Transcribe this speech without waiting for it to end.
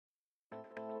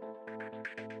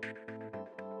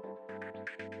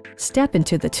Step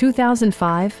into the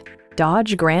 2005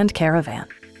 Dodge Grand Caravan.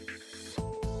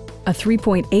 A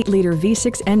 3.8-liter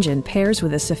V6 engine pairs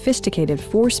with a sophisticated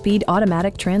 4-speed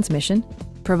automatic transmission,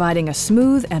 providing a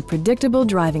smooth and predictable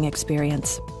driving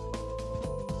experience.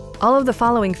 All of the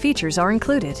following features are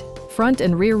included: front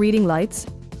and rear reading lights,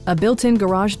 a built-in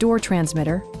garage door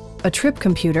transmitter, a trip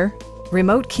computer,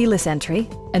 remote keyless entry,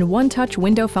 and one-touch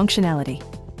window functionality.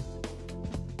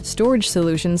 Storage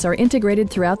solutions are integrated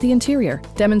throughout the interior,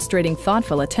 demonstrating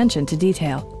thoughtful attention to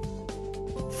detail.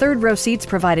 Third-row seats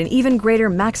provide an even greater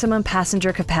maximum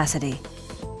passenger capacity.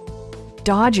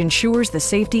 Dodge ensures the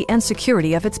safety and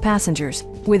security of its passengers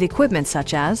with equipment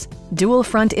such as dual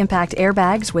front impact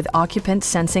airbags with occupant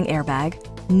sensing airbag,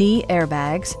 knee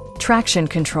airbags, traction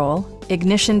control,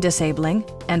 ignition disabling,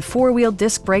 and four-wheel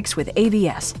disc brakes with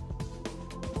ABS.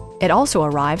 It also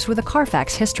arrives with a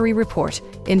Carfax history report,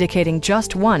 indicating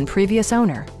just one previous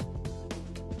owner.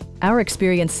 Our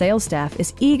experienced sales staff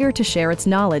is eager to share its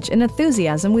knowledge and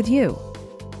enthusiasm with you.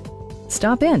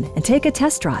 Stop in and take a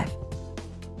test drive.